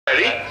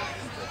Ready?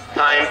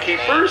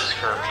 Timekeepers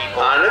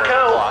on the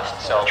count.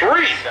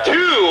 3, 2,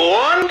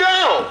 1,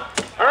 go!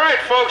 Alright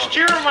folks,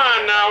 cheer them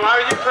on now. How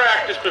you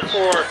practiced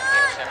before?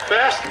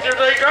 Faster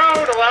they go,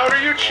 the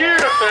louder you cheer,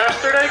 the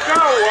faster they go.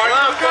 Watch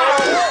them go.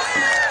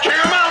 Cheer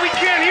them on, we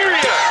can't hear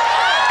you.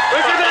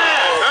 Look at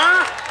that,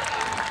 huh?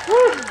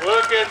 Woo,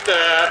 look at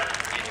that.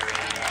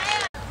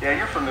 Yeah,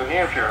 you're from New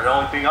Hampshire. The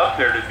only thing up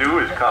there to do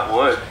is cut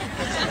wood.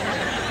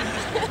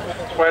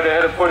 That's why they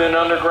had to put in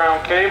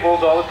underground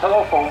cables. All the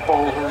telephone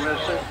poles were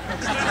missing.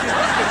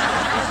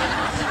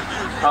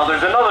 Now,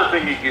 there's another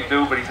thing he could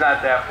do, but he's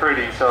not that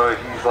pretty, so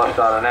he's left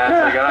out on that,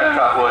 so you gotta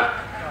cut wood.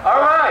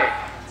 All right.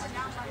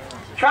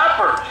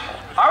 Choppers,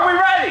 are we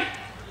ready?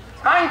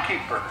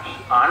 Timekeepers,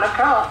 on the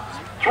count.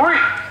 3,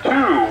 2,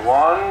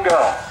 1, go.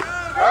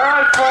 All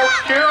right,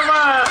 folks, cheer them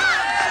on.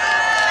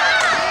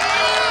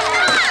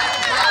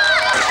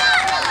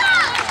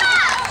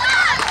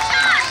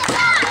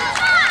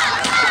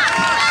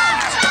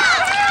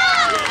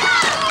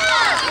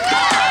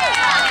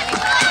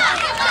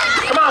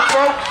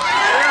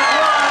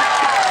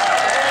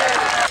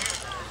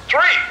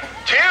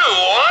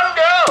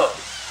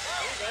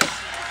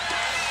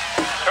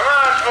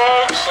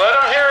 Let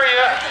them hear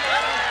you.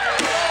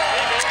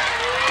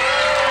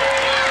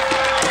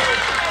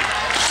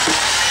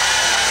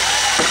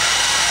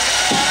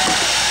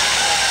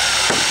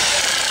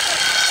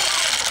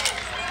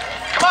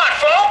 Come on,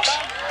 folks.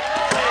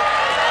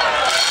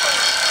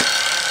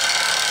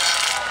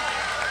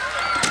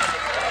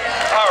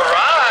 All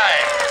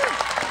right.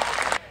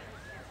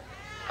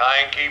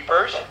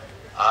 Timekeepers,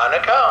 on the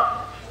count.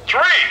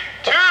 3,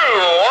 2,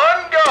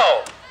 1,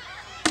 go.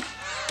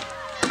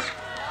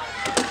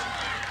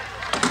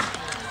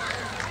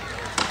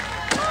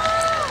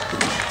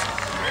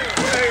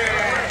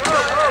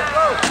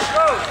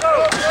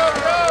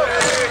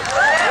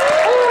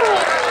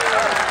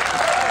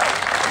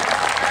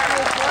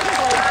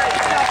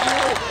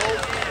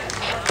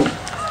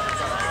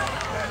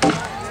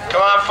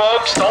 Come on,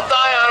 folks, don't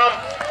die on them.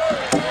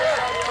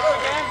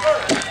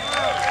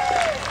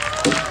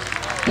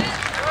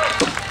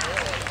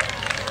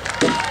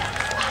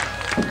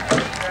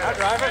 I'll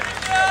drive it.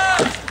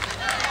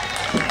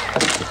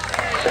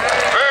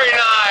 Very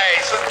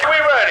nice. Are we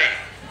ready?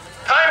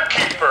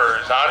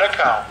 Timekeepers on the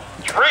count.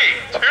 3,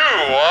 2,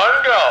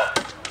 1, go.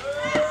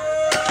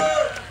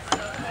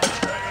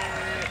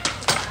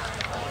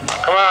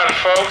 Come on,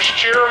 folks,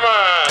 cheer them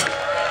on.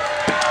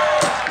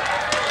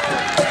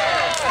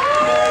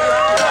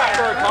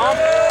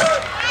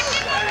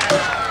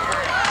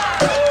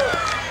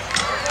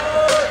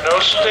 No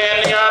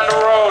standing on the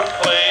road,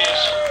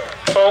 please.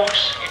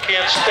 Folks, you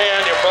can't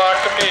stand, you're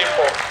blocking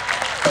people.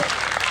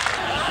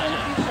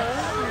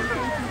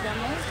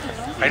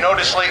 I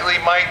noticed lately,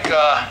 Mike,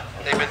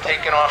 they've been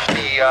taking off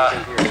the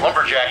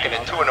lumberjack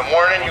at 2 in the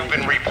morning. You've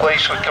been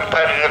replaced with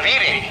competitive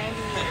eating.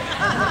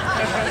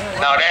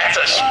 Now that's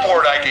a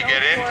sport I could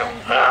get into.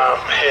 I'm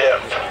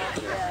hip.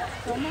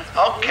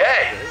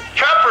 Okay.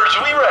 Choppers,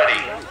 we ready?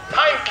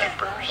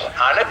 Timekeepers,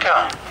 on the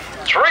count.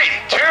 3,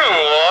 2,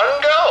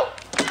 1, go.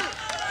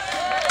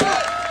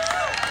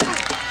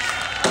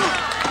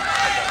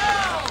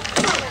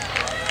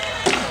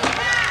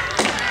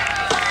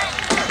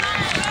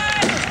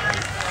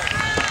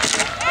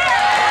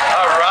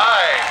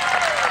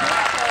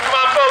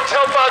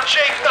 Help out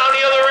Jake down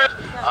the other end.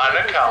 On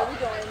the count.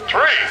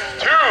 3,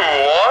 2,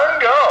 1,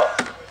 go.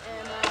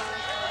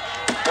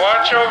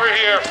 Watch over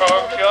here,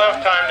 folks. You'll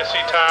have time to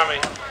see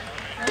Tommy.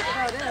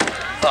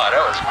 Oh,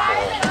 that was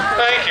cool.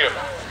 Thank you.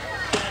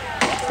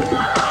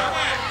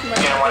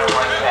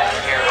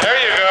 There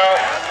you go.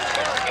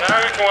 Now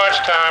you can watch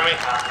Tommy.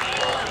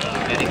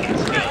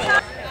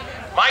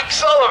 Mike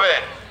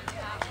Sullivan.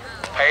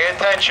 Pay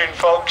attention,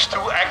 folks.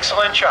 2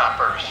 excellent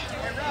choppers.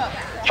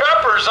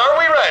 Choppers, are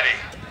we ready?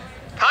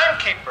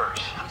 Timekeepers,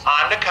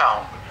 on the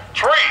count.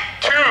 3,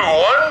 2,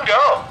 1,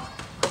 go.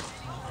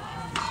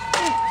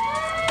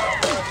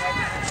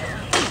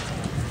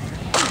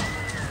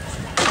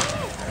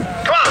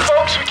 Come on,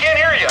 folks, we can't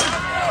hear you.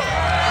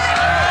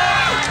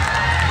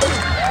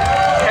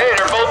 Hey,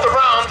 they're both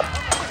around.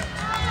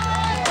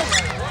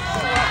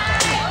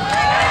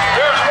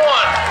 There's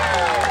one.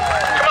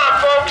 Come on,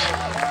 folks.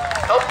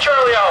 Help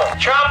Charlie out.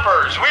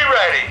 Choppers, we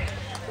ready.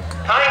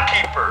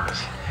 Timekeepers,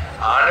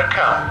 on the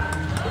count.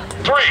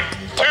 3,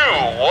 2,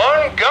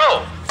 1,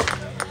 go!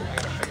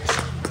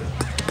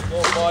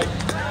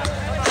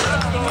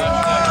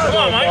 Come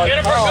on, Mike, get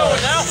it, we're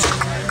going now.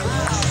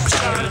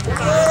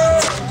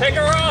 Take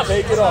her off.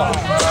 Take it off.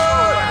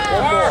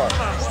 One more.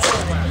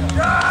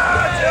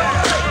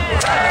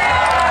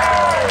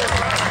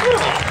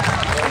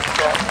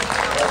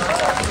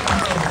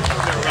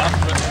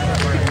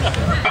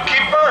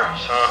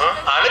 Keepers,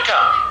 on the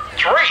count.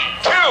 3,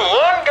 2,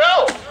 1,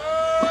 go!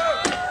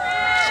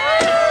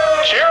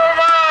 Cheer him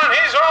on,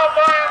 he's all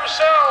by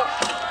himself.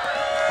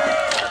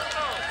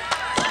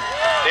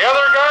 The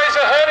other guy's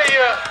ahead of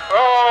you.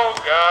 Oh,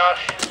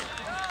 gosh.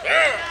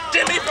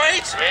 Dimmy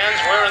bites.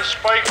 Man's wearing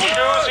spiked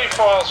shoes, he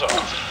falls off.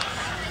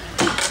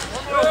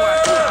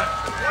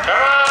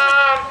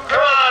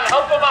 Come on,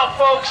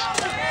 folks.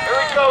 Here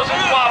he goes,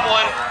 he's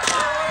wobbling.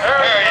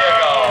 There you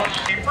go.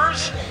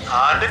 Keepers,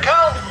 on the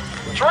count.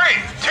 3, 2,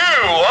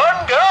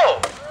 1,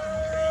 go.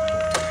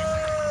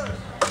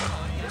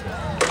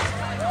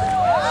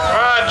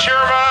 Cheer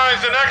him on,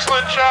 he's an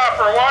excellent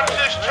chopper. Watch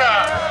this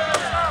chop.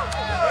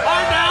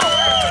 Hard now.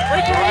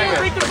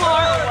 Break the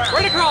bar.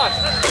 Right across.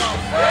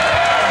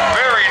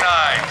 Very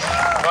nice.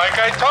 Like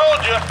I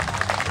told you.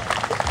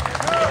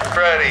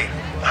 Ready.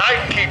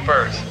 Hide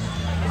keepers.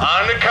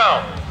 On the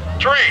count.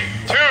 3,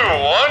 2,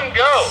 1,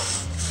 go.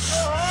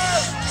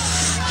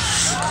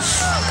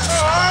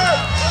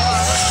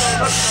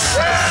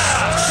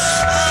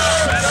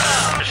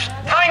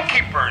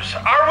 Timekeepers,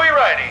 are we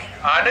ready?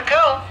 On the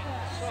count.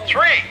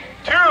 3,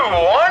 2,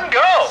 1,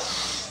 go.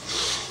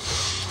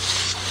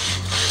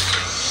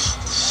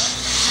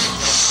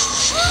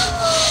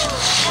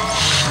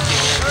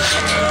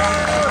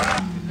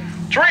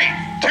 Three,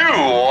 2,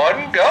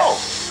 1, go.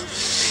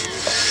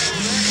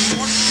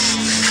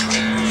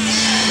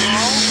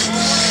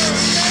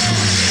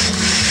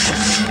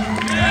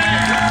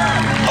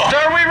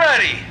 Are we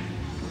ready?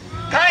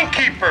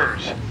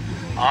 Timekeepers,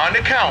 on the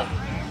count.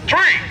 3,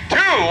 2,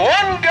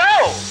 1,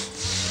 go.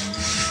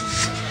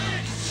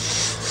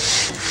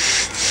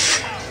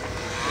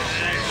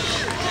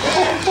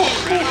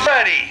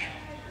 Ready.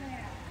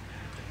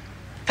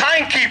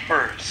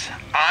 Timekeepers,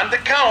 on the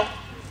count.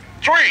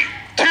 3,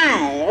 2,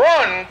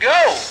 1,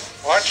 go.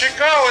 Watch it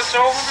go. It's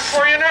over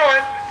before you know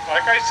it.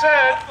 Like I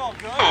said.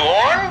 2,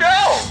 1,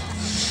 go.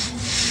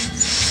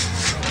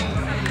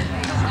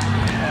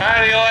 How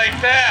do you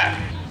like that?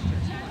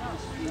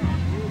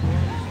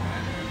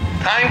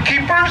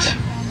 Timekeepers,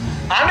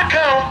 on the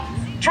count.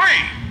 3,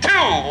 2,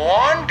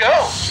 1,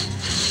 go.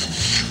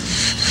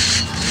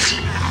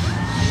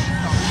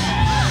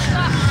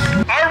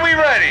 Are we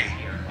ready?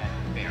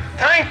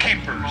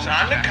 Timekeepers,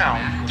 on the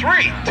count.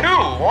 3, 2,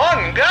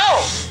 1,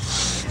 go.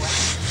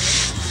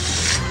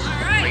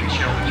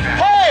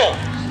 Hold.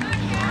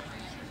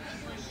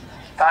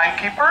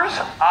 Timekeepers,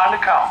 on the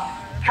count.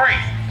 3,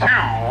 2,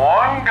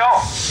 1,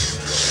 go.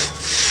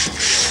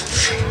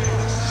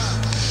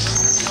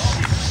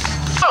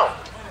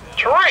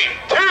 3,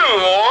 2,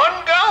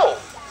 1, go.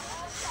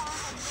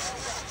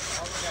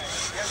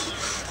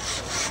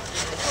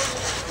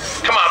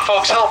 Come on,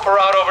 folks, help her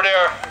out over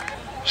there.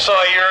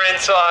 Saw you're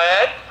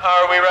inside.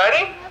 Are we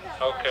ready?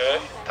 Okay.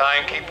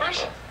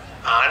 Timekeepers,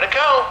 on the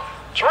count.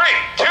 3,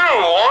 2,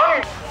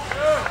 1.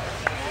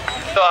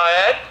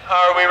 Inside.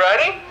 Are we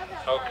ready?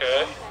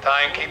 Okay.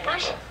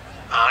 Timekeepers,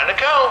 on the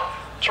count.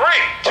 3,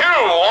 2,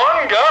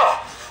 1, go.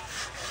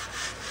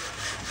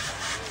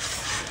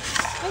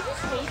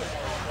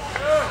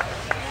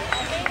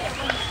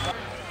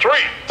 3,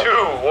 2,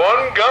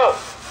 1, go.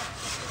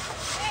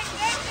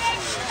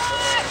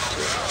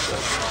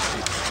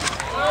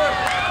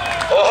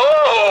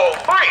 Oh,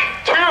 3,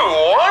 2,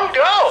 1,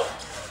 go.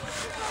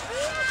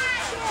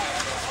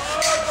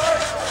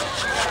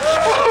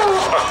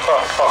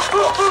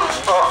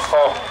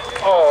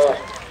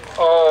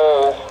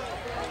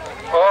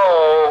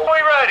 We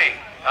ready?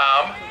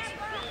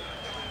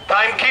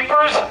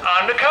 Timekeepers,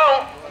 on the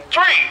count.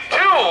 3, 2,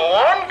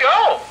 1,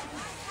 go.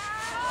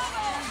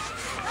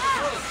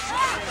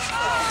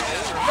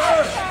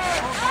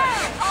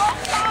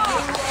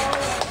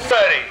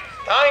 Ready.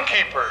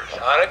 Timekeepers,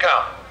 on the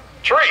count.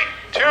 3,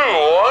 2,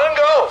 1,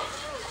 go.